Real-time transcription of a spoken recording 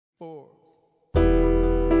4.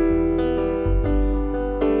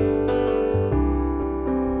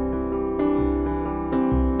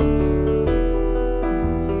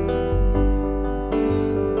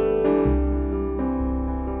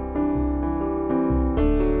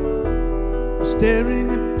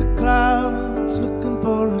 Staring at the clouds, looking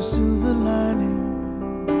for a silver lining.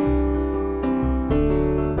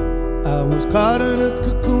 I was caught in a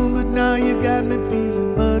cocoon, but now you got me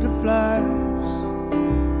feeling butterflies.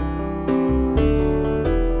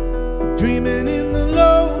 Dreaming in the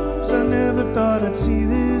lows, I never thought I'd see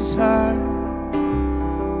this high.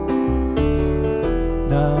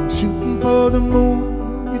 Now I'm shooting for the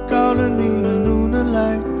moon, you're calling me a lunar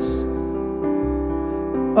lights.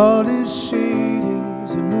 All this shade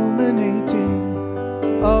is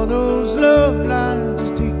illuminating. All those love lines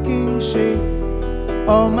are taking shape.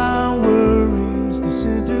 All my worries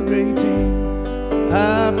disintegrating.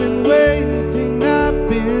 I've been waiting, I've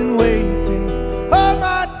been waiting. All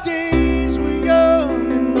my days were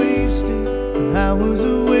young and wasted, and I was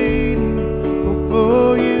waiting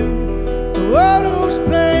for you. All those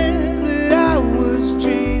plans that I was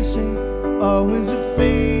chasing, always a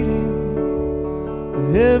fading.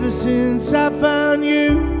 Ever since I found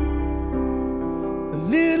you, a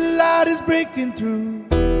little light is breaking through.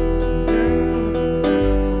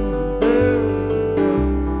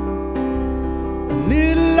 A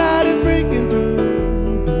little light is breaking through.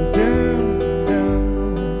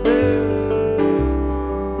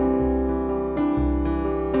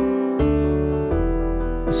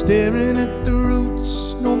 Staring at the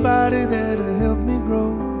roots, nobody there to help me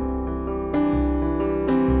grow.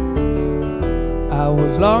 I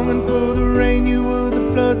was longing for the rain, you were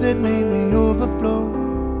the flood that made me overflow.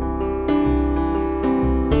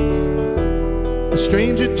 A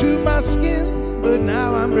stranger to my skin, but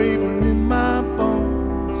now I'm braver in my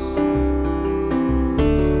bones.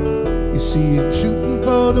 You see, I'm shooting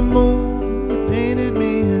for the moon, you painted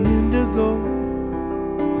me an indigo.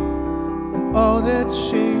 And all that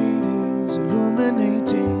shade is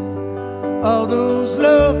illuminating. All those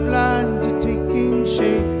love lines are taking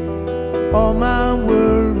shape. All my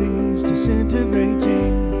worries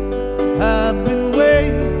disintegrating. I've been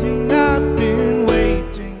waiting, I've been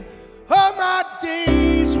waiting. All my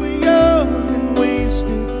days were young and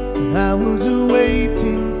wasted, and I was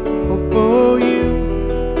waiting for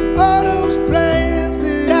you. All those plans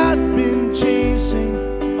that I'd been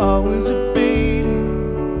chasing, always a fading.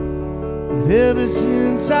 But ever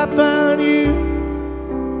since I found you,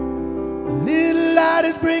 a little light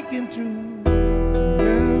is breaking through.